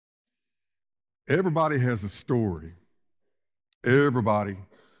Everybody has a story. Everybody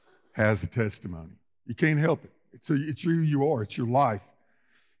has a testimony. You can't help it. It's who you are. It's your life.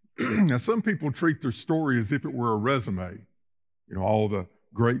 Now, some people treat their story as if it were a resume. You know, all the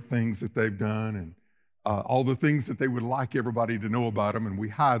great things that they've done and all the things that they would like everybody to know about them, and we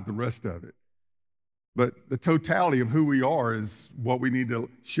hide the rest of it. But the totality of who we are is what we need to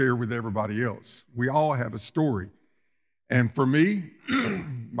share with everybody else. We all have a story. And for me,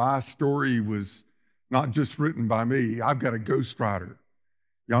 my story was not just written by me. I've got a ghostwriter.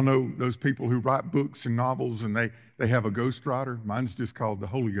 Y'all know those people who write books and novels and they have a ghostwriter? Mine's just called the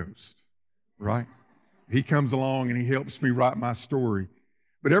Holy Ghost, right? He comes along and he helps me write my story.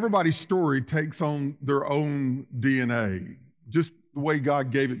 But everybody's story takes on their own DNA, just the way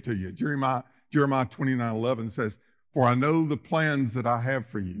God gave it to you. Jeremiah 29:11 says, "For I know the plans that I have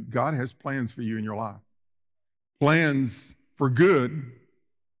for you." God has plans for you in your life. Plans for good,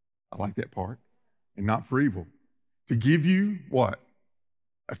 I like that part, and not for evil. To give you what?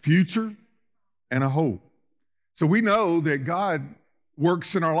 A future and a hope. So we know that God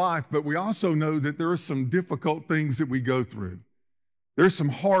works in our life, but we also know that there are some difficult things that we go through. There's some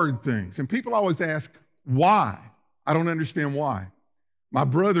hard things. And people always ask, why? I don't understand why. My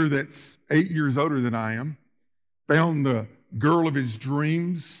brother, that's 8 years older than I am, found the girl of his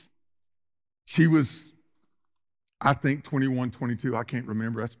dreams. She was, I think, 21, 22. I can't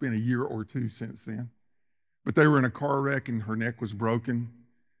remember. That's been a year or two since then. But they were in a car wreck and her neck was broken.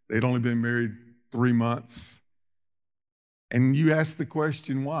 They'd only been married 3 months. And you ask the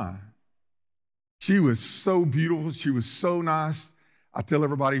question, why? She was so beautiful. She was so nice. I tell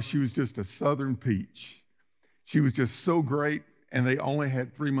everybody she was just a southern peach. She was just so great, and they only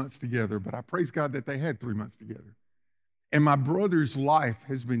had 3 months together, but I praise God that they had 3 months together. And my brother's life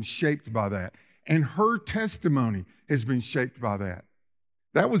has been shaped by that, and her testimony has been shaped by that.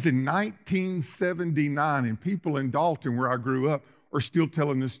 That was in 1979, and people in Dalton, where I grew up, are still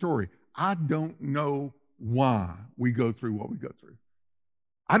telling this story. I don't know why we go through what we go through.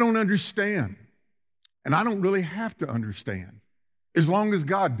 I don't understand, and I don't really have to understand, as long as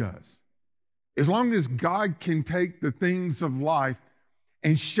God does. As long as God can take the things of life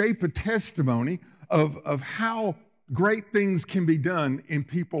and shape a testimony of how great things can be done in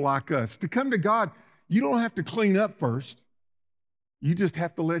people like us. To come to God, you don't have to clean up first. You just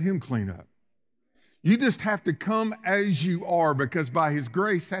have to let Him clean up. You just have to come as you are, because by His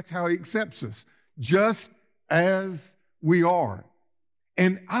grace, that's how He accepts us, just as we are.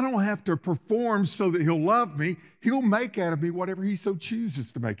 And I don't have to perform so that He'll love me. He'll make out of me whatever He so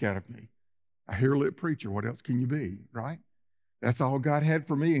chooses to make out of me. A hair-lip preacher, what else can you be, right? That's all God had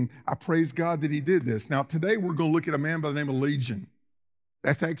for me, and I praise God that He did this. Now, today we're going to look at a man by the name of Legion.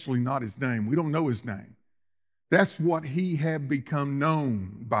 That's actually not his name. We don't know his name. That's what he had become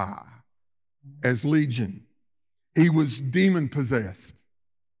known by, as Legion. He was demon-possessed.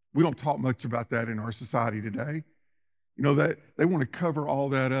 We don't talk much about that in our society today. You know, that they want to cover all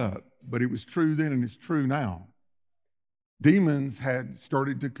that up, but it was true then and it's true now. Demons had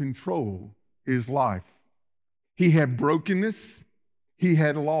started to control his life. He had brokenness, he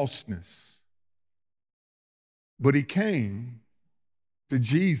had lostness. But he came to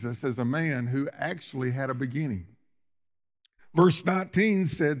Jesus as a man who actually had a beginning. Verse 19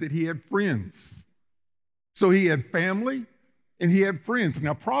 said that he had friends. So he had family and he had friends.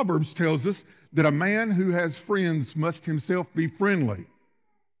 Now, Proverbs tells us that a man who has friends must himself be friendly.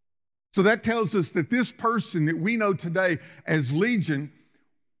 So that tells us that this person that we know today as Legion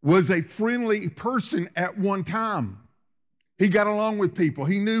was a friendly person at one time. He got along with people.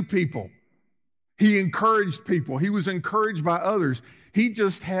 He knew people. He encouraged people. He was encouraged by others. He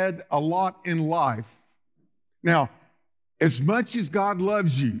just had a lot in life. Now, as much as God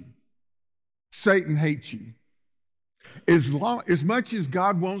loves you, Satan hates you. As much as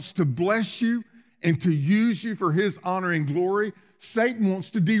God wants to bless you and to use you for His honor and glory, Satan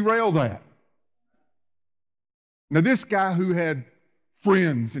wants to derail that. Now, this guy who had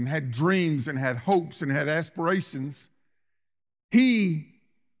friends and had dreams and had hopes and had aspirations, he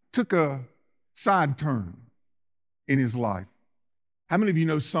took a side turn in his life. How many of you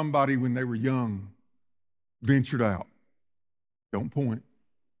know somebody when they were young ventured out? Don't point.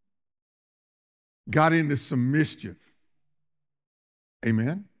 Got into some mischief.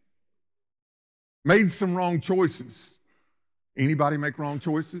 Amen? Made some wrong choices. Anybody make wrong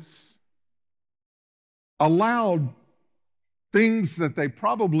choices? Allowed things that they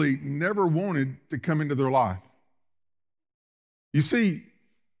probably never wanted to come into their life. You see,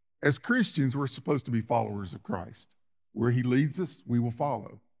 as Christians, we're supposed to be followers of Christ. Where He leads us, we will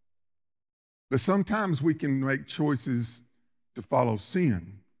follow. But sometimes we can make choices to follow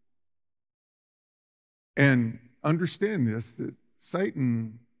sin. And understand this, that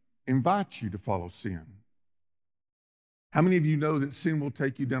Satan invites you to follow sin. How many of you know that sin will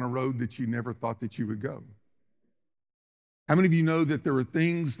take you down a road that you never thought that you would go? How many of you know that there are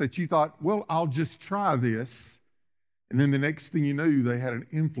things that you thought, well, I'll just try this, and then the next thing you knew, they had an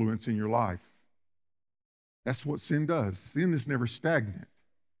influence in your life? That's what sin does. Sin is never stagnant.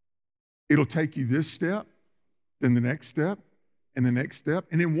 It'll take you this step, then the next step, and the next step,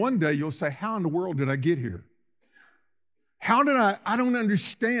 and then one day you'll say, how in the world did I get here? How did I don't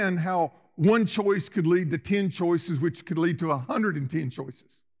understand how one choice could lead to 10 choices, which could lead to 110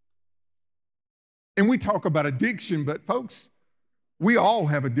 choices. And we talk about addiction, but folks, we all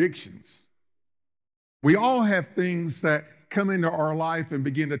have addictions. We all have things that come into our life and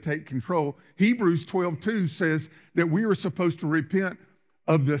begin to take control. Hebrews 12:2 says that we are supposed to repent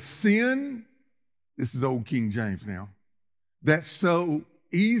of the sin, this is old King James now, that so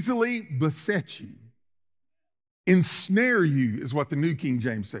easily besets you. Ensnare you is what the New King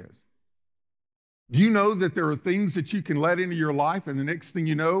James says. Do you know that there are things that you can let into your life and the next thing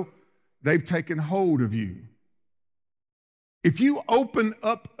you know, they've taken hold of you? If you open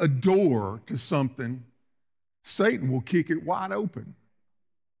up a door to something, Satan will kick it wide open.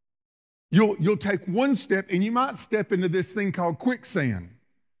 You'll take one step and you might step into this thing called quicksand.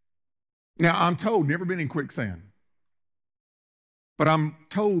 Now, I'm told, never been in quicksand. But I'm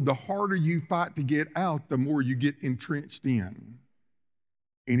told the harder you fight to get out, the more you get entrenched in.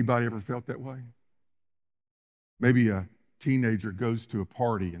 Anybody ever felt that way? Maybe a teenager goes to a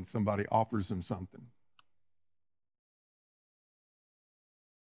party and somebody offers them something.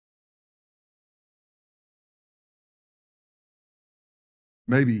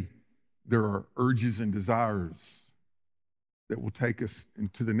 Maybe there are urges and desires that will take us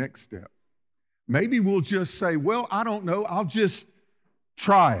into the next step. Maybe we'll just say, well, I don't know, I'll just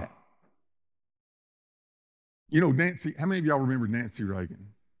try it. You know, Nancy, how many of y'all remember Nancy Reagan?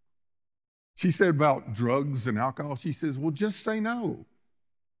 She said about drugs and alcohol, she says, well, just say no.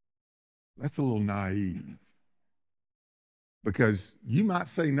 That's a little naive. Because you might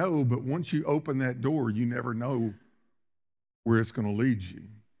say no, but once you open that door, you never know where it's going to lead you.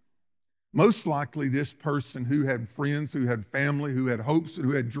 Most likely this person who had friends, who had family, who had hopes,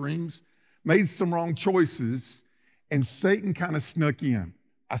 who had dreams, made some wrong choices, and Satan kind of snuck in.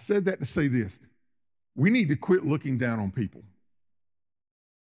 I said that to say this. We need to quit looking down on people.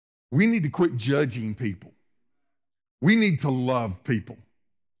 We need to quit judging people. We need to love people.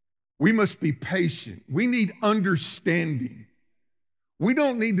 We must be patient. We need understanding. We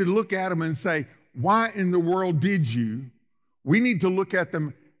don't need to look at them and say, why in the world did you? We need to look at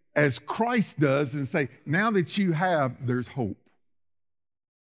them as Christ does and say, now that you have, there's hope.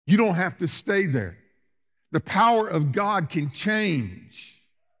 You don't have to stay there. The power of God can change.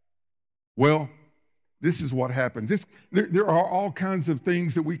 Well, this is what happens. There are all kinds of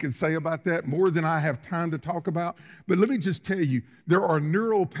things that we can say about that, more than I have time to talk about. But let me just tell you, there are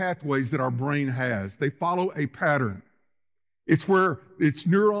neural pathways that our brain has. They follow a pattern. It's where it's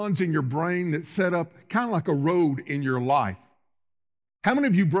neurons in your brain that set up kind of like a road in your life. How many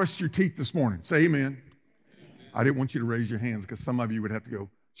of you brushed your teeth this morning? Say amen. Amen. I didn't want you to raise your hands because some of you would have to go,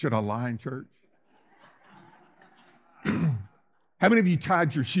 should I lie in church? How many of you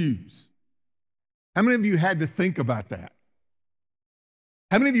tied your shoes? How many of you had to think about that?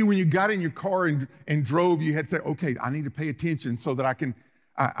 How many of you, when you got in your car and drove, you had to say, okay, I need to pay attention so that I can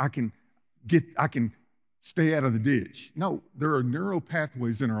stay out of the ditch? No, there are neural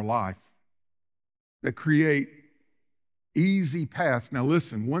pathways in our life that create easy paths. Now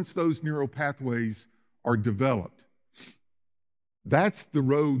listen, once those neural pathways are developed, that's the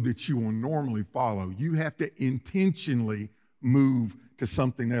road that you will normally follow. You have to intentionally move to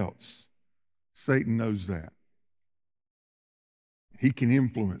something else. Satan knows that. He can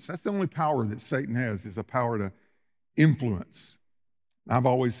influence. That's the only power that Satan has, is a power to influence. I've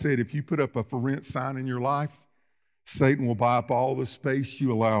always said, if you put up a for rent sign in your life, Satan will buy up all the space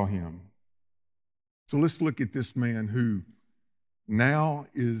you allow him. So let's look at this man who now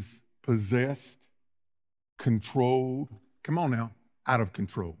is possessed, controlled. Come on now, out of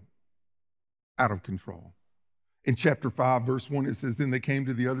control. Out of control. In chapter 5, verse 1, it says, then they came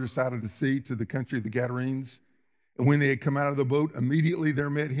to the other side of the sea, to the country of the Gadarenes. And when they had come out of the boat, immediately there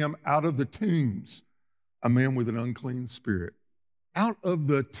met him out of the tombs a man with an unclean spirit. Out of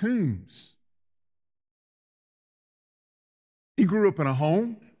the tombs. He grew up in a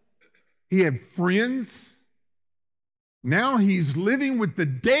home. He had friends. Now he's living with the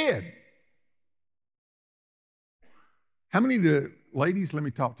dead. How many of the ladies, let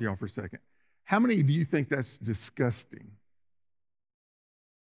me talk to y'all for a second. How many do you think that's disgusting?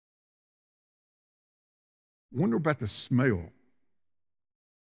 Wonder about the smell.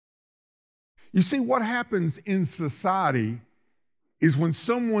 You see, what happens in society is when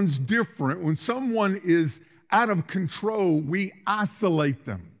someone's different, when someone is out of control, we isolate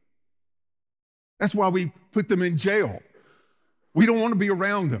them. That's why we put them in jail. We don't want to be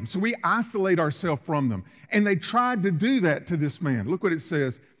around them, so we isolate ourselves from them. And they tried to do that to this man. Look what it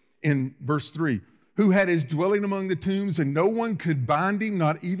says in verse 3. Who had his dwelling among the tombs, and no one could bind him,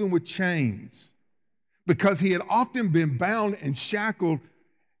 not even with chains, because he had often been bound and shackled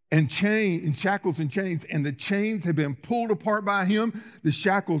and shackles and chains, and the chains had been pulled apart by him, the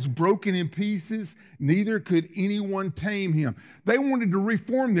shackles broken in pieces, neither could anyone tame him. They wanted to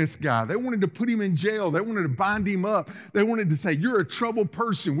reform this guy. They wanted to put him in jail. They wanted to bind him up. They wanted to say, you're a troubled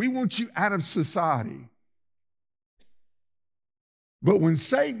person. We want you out of society. But when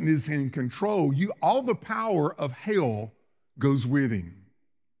Satan is in control, all the power of hell goes with him.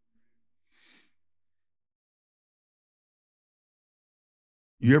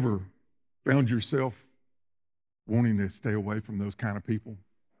 You ever found yourself wanting to stay away from those kind of people?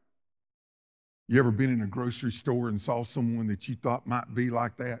 You ever been in a grocery store and saw someone that you thought might be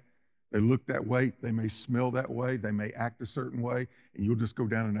like that? They look that way, they may smell that way, they may act a certain way, and you'll just go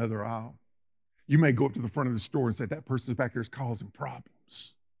down another aisle. You may go up to the front of the store and say, that person's back there is causing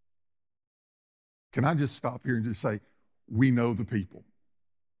problems. Can I just stop here and just say, we know the people.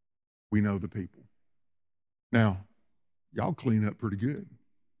 We know the people. Now, y'all clean up pretty good.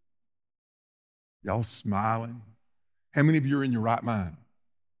 Y'all smiling. How many of you are in your right mind?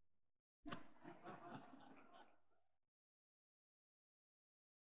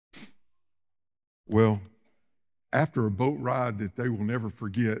 Well, after a boat ride that they will never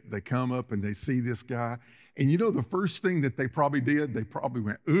forget, they come up and they see this guy. And you know the first thing that they probably did? They probably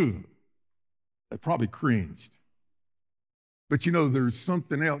went, ugh. They probably cringed. But you know, there's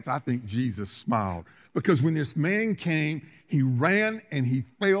something else. I think Jesus smiled. Because when this man came, he ran and he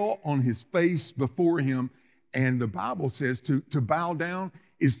fell on his face before him. And the Bible says to bow down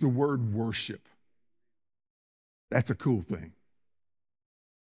is the word worship. That's a cool thing.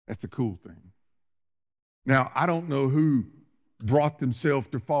 That's a cool thing. Now, I don't know who brought themselves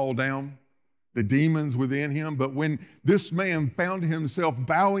to fall down, the demons within him, but when this man found himself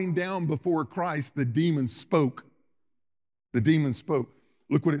bowing down before Christ, the demons spoke. The demons spoke.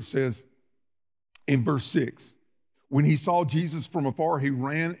 Look what it says in verse 6. When he saw Jesus from afar, he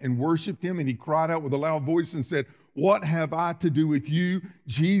ran and worshiped him, and he cried out with a loud voice and said, what have I to do with you,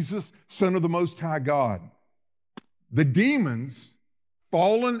 Jesus, Son of the Most High God? The demons,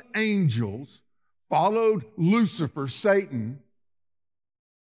 fallen angels, followed Lucifer, Satan.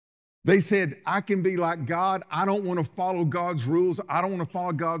 They said, I can be like God. I don't want to follow God's rules. I don't want to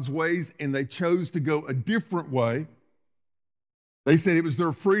follow God's ways. And they chose to go a different way. They said it was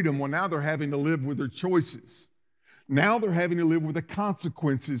their freedom. Well, now they're having to live with their choices. Now they're having to live with the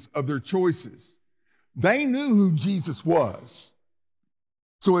consequences of their choices. They knew who Jesus was.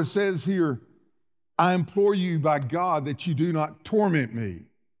 So it says here, I implore you by God that you do not torment me.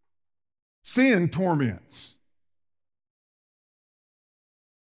 Sin torments.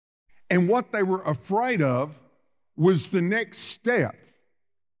 And what they were afraid of was the next step.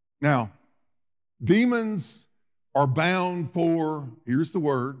 Now, demons are bound for, here's the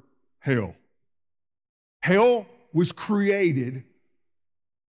word, hell. Hell was created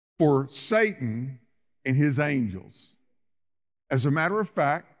for Satan and his angels. As a matter of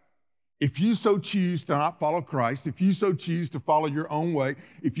fact, if you so choose to not follow Christ, if you so choose to follow your own way,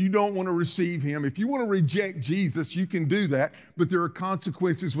 if you don't want to receive him, if you want to reject Jesus, you can do that, but there are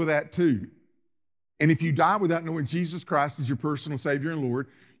consequences with that too. And if you die without knowing Jesus Christ as your personal Savior and Lord,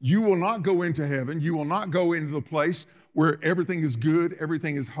 you will not go into heaven. You will not go into the place where everything is good,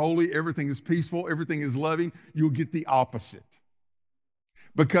 everything is holy, everything is peaceful, everything is loving. You'll get the opposite.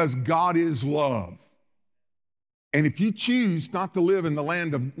 Because God is love. And if you choose not to live in the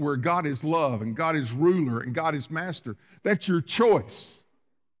land of where God is love and God is ruler and God is master, that's your choice.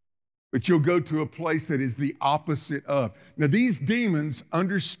 But you'll go to a place that is the opposite of. Now, these demons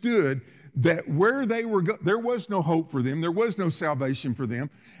understood that where they were, there was no hope for them. There was no salvation for them.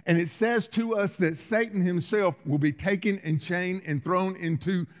 And it says to us that Satan himself will be taken and chained and thrown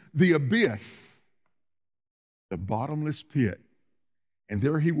into the abyss, the bottomless pit. And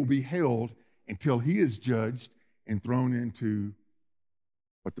there he will be held until he is judged and thrown into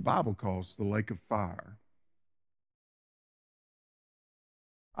what the Bible calls the lake of fire.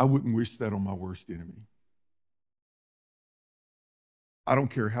 I wouldn't wish that on my worst enemy. I don't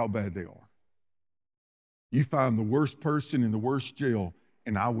care how bad they are. You find the worst person in the worst jail,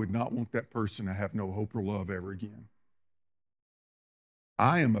 and I would not want that person to have no hope or love ever again.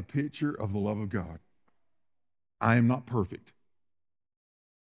 I am a picture of the love of God. I am not perfect.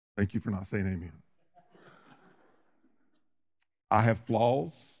 Thank you for not saying amen. I have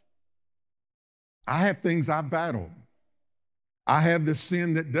flaws. I have things I've battled. I have this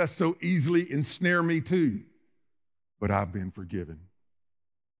sin that does so easily ensnare me too. But I've been forgiven.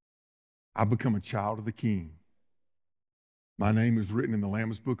 I've become a child of the King. My name is written in the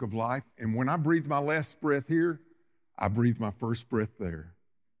Lamb's Book of Life. And when I breathe my last breath here, I breathe my first breath there.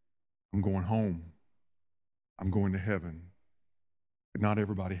 I'm going home. I'm going to heaven. But not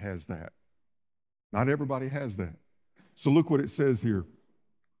everybody has that. Not everybody has that. So look what it says here.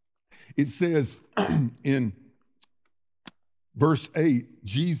 It says in verse 8,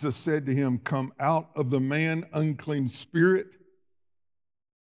 Jesus said to him, "Come out of the man, unclean spirit."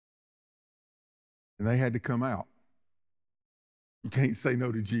 And they had to come out. You can't say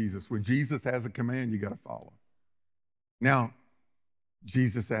no to Jesus. When Jesus has a command, you got to follow. Now,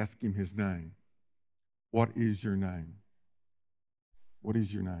 Jesus asked him his name. What is your name? What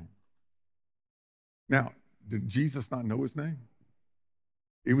is your name? Now, did Jesus not know his name?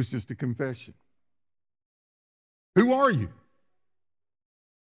 It was just a confession. Who are you?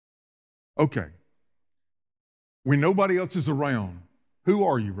 Okay. When nobody else is around, who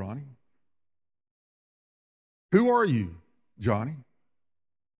are you, Ronnie? Who are you, Johnny?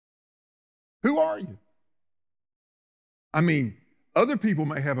 Who are you? I mean, other people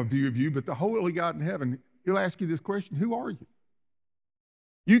may have a view of you, but the Holy God in heaven, he'll ask you this question: who are you?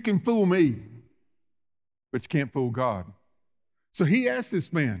 You can fool me, but you can't fool God. So he asked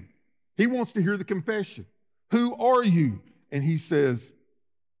this man, he wants to hear the confession. Who are you? And he says,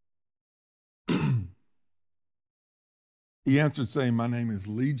 he answered saying, my name is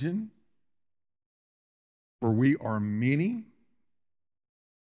Legion, for we are many.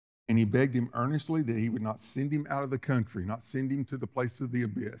 And he begged him earnestly that he would not send him out of the country, not send him to the place of the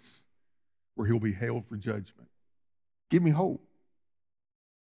abyss, where he'll be held for judgment. Give me hope.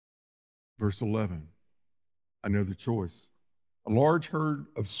 Verse 11, another choice. A large herd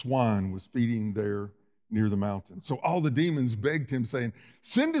of swine was feeding there near the mountain. So all the demons begged him, saying,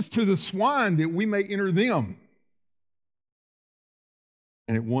 send us to the swine that we may enter them.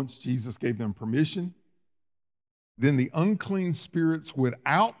 And at once Jesus gave them permission. Then the unclean spirits went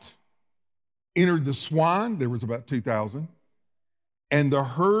out, entered the swine. There was about 2,000. And the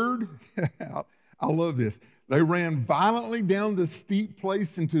herd, I love this, they ran violently down the steep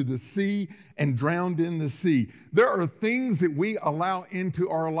place into the sea and drowned in the sea. There are things that we allow into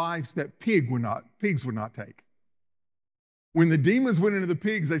our lives that pigs would not take. When the demons went into the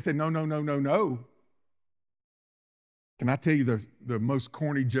pigs, they said, no, no, no, no, no. Can I tell you the most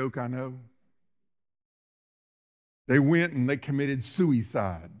corny joke I know? They went and they committed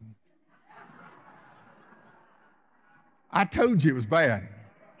suicide. I told you it was bad.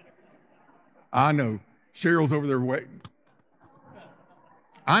 I know. Cheryl's over there waiting.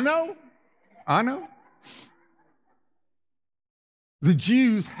 I know. The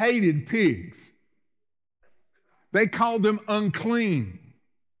Jews hated pigs. They called them unclean.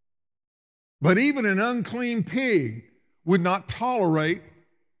 But even an unclean pig would not tolerate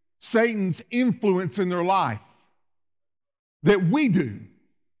Satan's influence in their life that we do.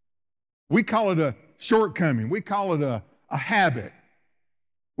 We call it a shortcoming. We call it a habit.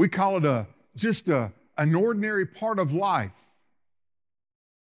 We call it just an ordinary part of life.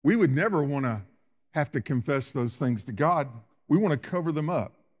 We would never want to have to confess those things to God. We want to cover them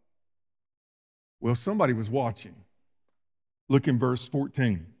up. Well, somebody was watching. Look in verse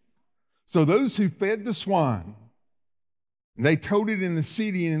 14. So those who fed the swine, they told it in the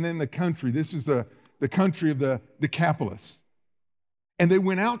city and in the country. This is the country of the Decapolis. And they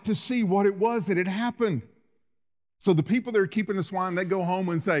went out to see what it was that had happened. So the people that are keeping the swine, they go home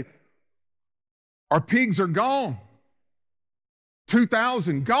and say, our pigs are gone.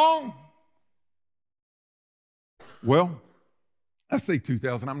 2,000 gone. Well, I say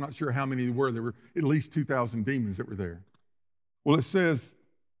 2,000. I'm not sure how many there were. There were at least 2,000 demons that were there. Well, it says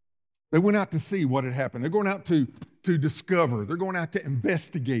they went out to see what had happened. They're going out to discover. They're going out to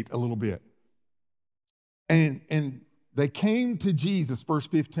investigate a little bit. And they came to Jesus, verse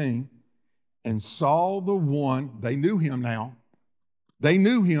 15, and saw the one. They knew him now. They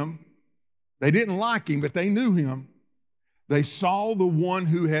knew him. They didn't like him, but they knew him. They saw the one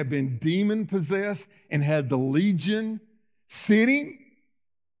who had been demon-possessed and had the legion sitting,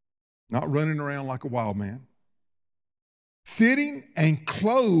 not running around like a wild man, sitting and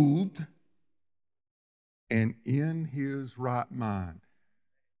clothed and in his right mind.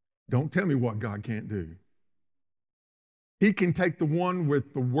 Don't tell me what God can't do. He can take the one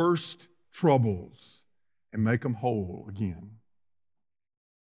with the worst troubles and make them whole again.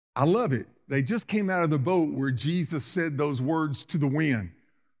 I love it they just came out of the boat where Jesus said those words to the wind,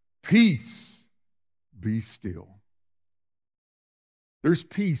 "Peace, be still." There's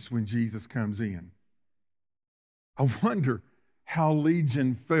peace when Jesus comes in. I wonder how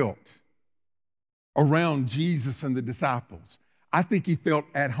Legion felt around Jesus and the disciples. I think he felt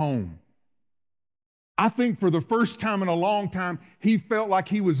at home. I think for the first time in a long time, he felt like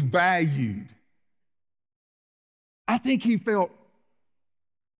he was valued. I think he felt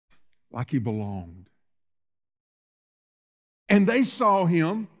like he belonged. And they saw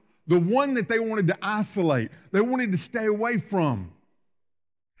him, the one that they wanted to isolate, they wanted to stay away from.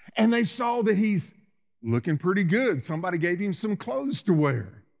 And they saw that he's looking pretty good. Somebody gave him some clothes to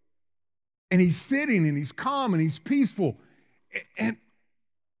wear. And he's sitting and he's calm and he's peaceful. And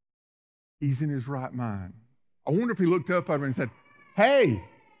he's in his right mind. I wonder if he looked up at him and said, "Hey,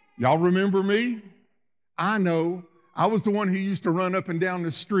 y'all remember me? I know. I was the one who used to run up and down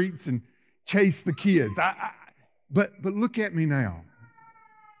the streets and chase the kids. But look at me now."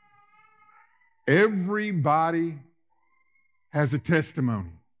 Everybody has a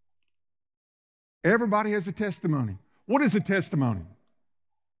testimony. Everybody has a testimony. What is a testimony?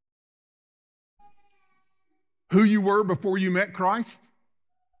 Who you were before you met Christ,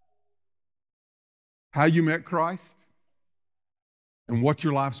 how you met Christ, and what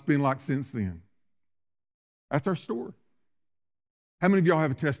your life's been like since then. That's our story. How many of y'all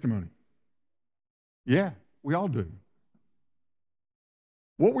have a testimony? Yeah, we all do.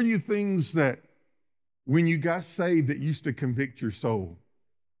 What were you things that when you got saved that used to convict your soul?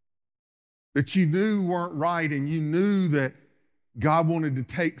 That you knew weren't right and you knew that God wanted to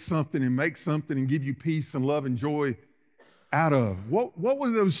take something and make something and give you peace and love and joy out of. What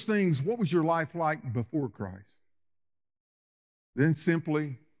were those things? What was your life like before Christ? Then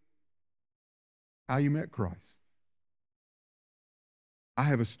simply how you met Christ. I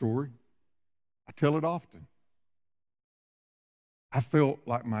have a story. I tell it often. I felt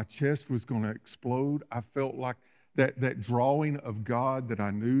like my chest was going to explode. I felt like that drawing of God that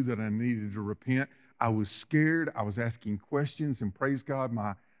I knew that I needed to repent. I was scared. I was asking questions, and praise God,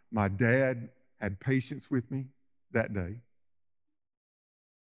 my dad had patience with me that day.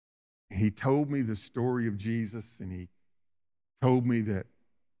 He told me the story of Jesus, and he told me that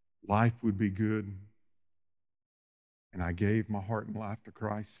life would be good. And I gave my heart and life to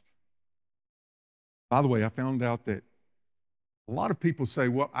Christ. By the way, I found out that a lot of people say,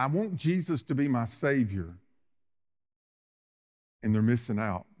 "Well, I want Jesus to be my Savior." And they're missing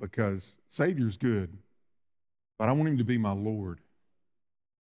out, because Savior's good, but I want him to be my Lord.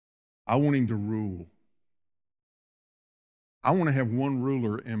 I want him to rule. I want to have one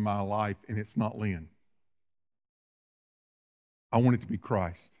ruler in my life, and it's not Lynn. I want it to be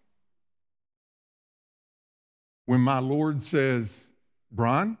Christ. When my Lord says,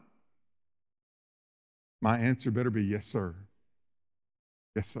 "Brian," my answer better be, "Yes, sir.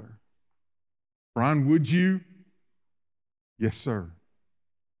 Yes, sir." "Brian, would you?" "Yes, sir."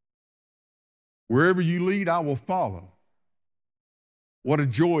 "Wherever you lead, I will follow." What a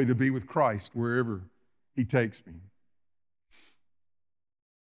joy to be with Christ wherever he takes me.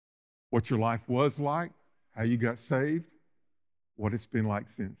 What your life was like, how you got saved, what it's been like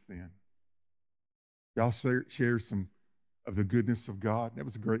since then. Y'all share some of the goodness of God. That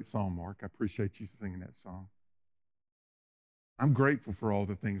was a great song, Mark. I appreciate you singing that song. I'm grateful for all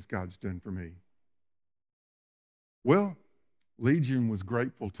the things God's done for me. Well, Legion was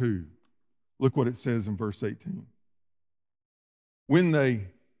grateful too. Look what it says in verse 18. When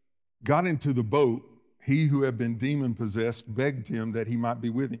they got into the boat, he who had been demon-possessed begged him that he might be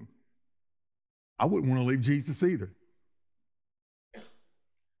with him. I wouldn't want to leave Jesus either.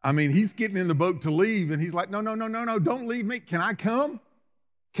 I mean, he's getting in the boat to leave, and he's like, no, don't leave me. Can I come?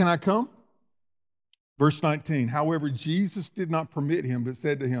 Can I come? Verse 19, however, Jesus did not permit him, but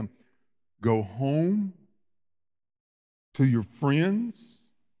said to him, "Go home to your friends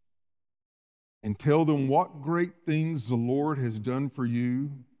and tell them what great things the Lord has done for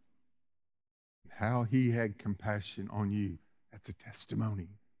you, and how he had compassion on you." That's a testimony.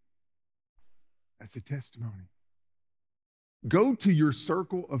 That's a testimony. Go to your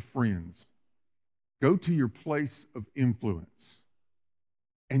circle of friends. Go to your place of influence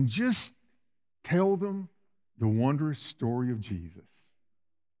and just tell them the wondrous story of Jesus.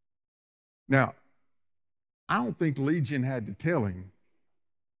 Now, I don't think Legion had to tell him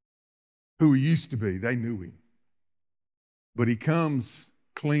who he used to be. They knew him. But he comes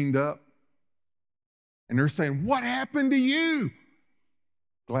cleaned up, and they're saying, "What happened to you?"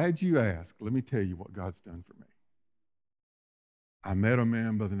 Glad you asked. Let me tell you what God's done for me. I met a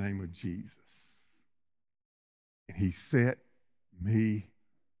man by the name of Jesus, and he set me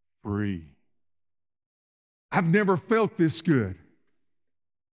free. I've never felt this good.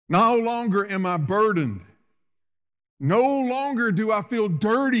 No longer am I burdened. No longer do I feel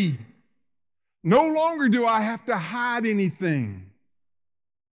dirty. No longer do I have to hide anything.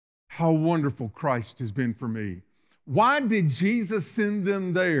 How wonderful Christ has been for me. Why did Jesus send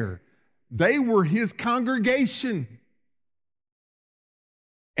them there? They were his congregation.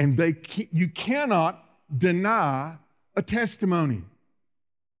 And you cannot deny a testimony.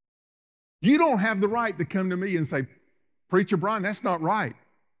 You don't have the right to come to me and say, Preacher Brian, that's not right,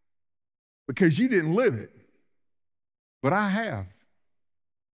 because you didn't live it. But I have.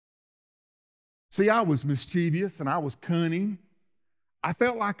 See, I was mischievous and I was cunning. I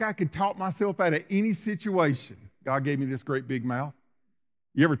felt like I could talk myself out of any situation. God gave me this great big mouth.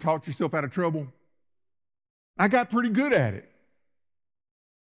 You ever talked yourself out of trouble? I got pretty good at it.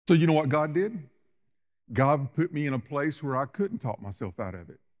 So you know what God did? God put me in a place where I couldn't talk myself out of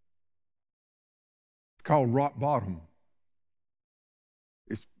it. It's called rock bottom.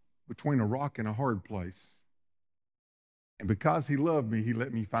 It's between a rock and a hard place. And because he loved me, he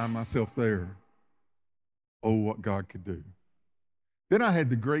let me find myself there. Oh, what God could do. Then I had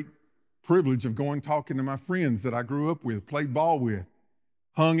the great privilege of going talking to my friends that I grew up with, played ball with,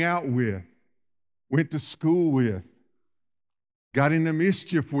 hung out with, went to school with, got into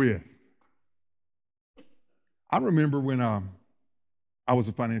mischief with. I remember when I was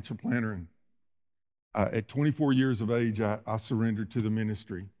a financial planner, and at 24 years of age, I surrendered to the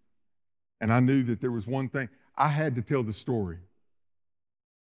ministry. And I knew that there was one thing. I had to tell the story.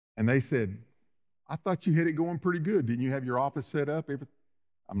 And they said, I thought you had it going pretty good. Didn't you have your office set up?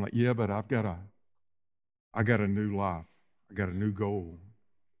 I'm like, yeah, but I got a new life. I got a new goal.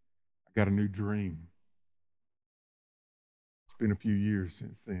 I got a new dream. It's been a few years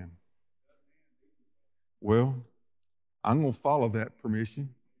since then. Well, I'm going to follow that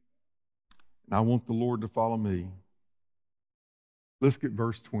permission, and I want the Lord to follow me. Let's get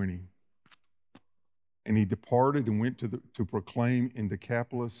verse 20. And he departed and went to proclaim in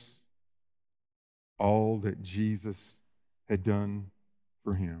Decapolis all that Jesus had done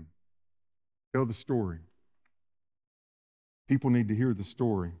for him. Tell the story. People need to hear the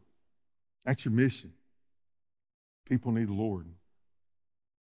story. That's your mission. People need the Lord.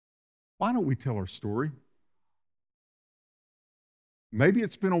 Why don't we tell our story? Maybe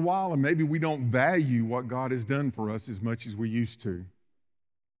it's been a while and maybe we don't value what God has done for us as much as we used to.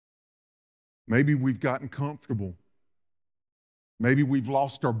 Maybe we've gotten comfortable. Maybe we've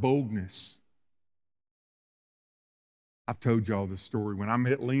lost our boldness. I've told y'all this story. When I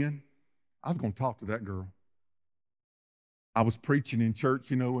met Lynn, I was going to talk to that girl. I was preaching in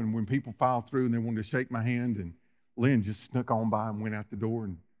church, and when people filed through and they wanted to shake my hand, and Lynn just snuck on by and went out the door,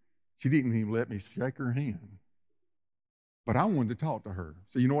 and she didn't even let me shake her hand. But I wanted to talk to her.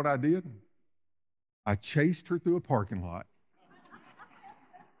 So you know what I did? I chased her through a parking lot.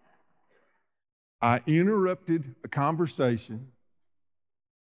 I interrupted a conversation,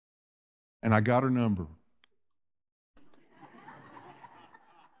 and I got her number.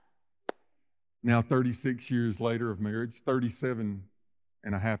 Now, 36 years later of marriage, 37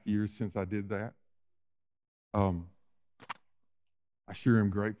 and a half years since I did that, I sure am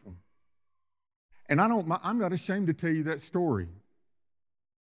grateful. And I'm not ashamed to tell you that story.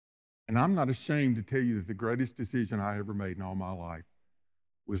 And I'm not ashamed to tell you that the greatest decision I ever made in all my life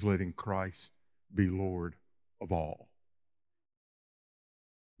was letting Christ be Lord of all.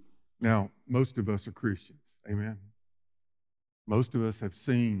 Now, most of us are Christians. Amen. Most of us have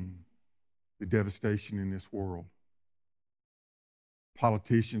seen the devastation in this world.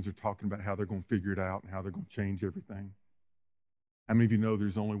 Politicians are talking about how they're going to figure it out and how they're going to change everything. How many of you know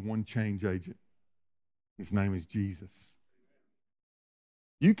there's only one change agent? His name is Jesus.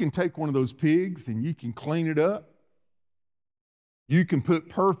 You can take one of those pigs and you can clean it up. You can put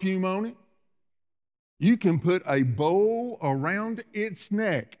perfume on it. You can put a bowl around its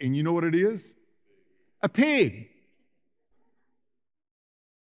neck. And you know what it is? A pig.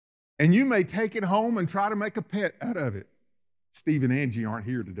 And you may take it home and try to make a pet out of it. Steve and Angie aren't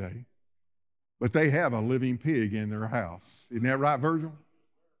here today, but they have a living pig in their house. Isn't that right, Virgil?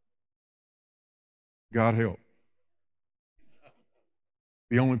 God help.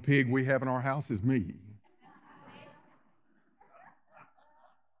 The only pig we have in our house is me.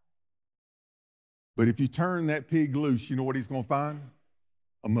 But if you turn that pig loose, you know what he's going to find?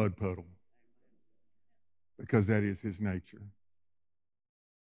 A mud puddle. Because that is his nature.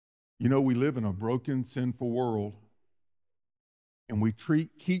 You know, we live in a broken, sinful world, and we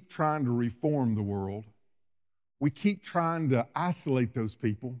keep trying to reform the world. We keep trying to isolate those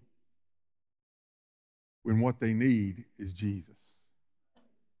people when what they need is Jesus.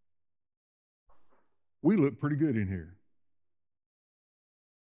 we look pretty good in here.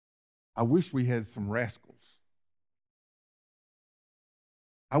 I wish we had some rascals.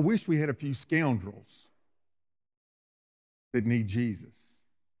 I wish we had a few scoundrels that need Jesus.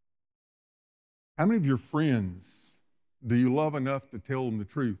 How many of your friends do you love enough to tell them the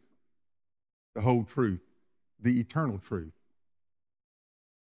truth, the whole truth, the eternal truth?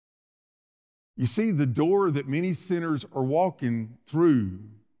 You see, the door that many sinners are walking through,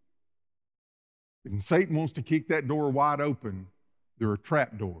 and Satan wants to kick that door wide open, they're a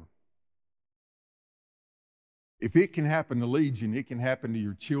trap door. If it can happen to Legion, it can happen to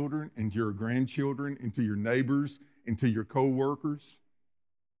your children and to your grandchildren and to your neighbors and to your co-workers.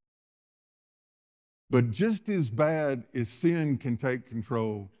 But just as bad as sin can take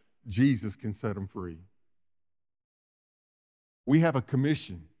control, Jesus can set them free. We have a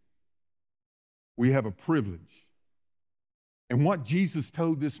commission. We have a privilege. And what Jesus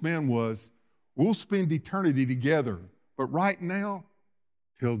told this man was, we'll spend eternity together, but right now,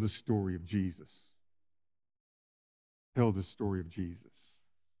 tell the story of Jesus. Tell the story of Jesus.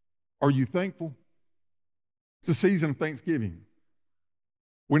 Are you thankful? It's a season of Thanksgiving.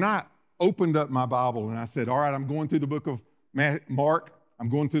 When I opened up my Bible and I said, all right, I'm going through the book of Mark. I'm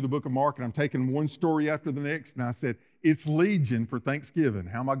going through the book of Mark and I'm taking one story after the next. And I said, it's Legion for Thanksgiving.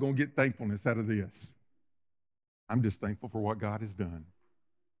 How am I going to get thankfulness out of this? I'm just thankful for what God has done.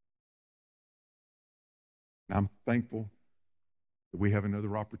 And I'm thankful that we have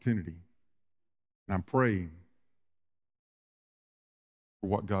another opportunity. And I'm praying for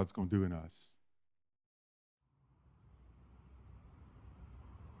what God's going to do in us.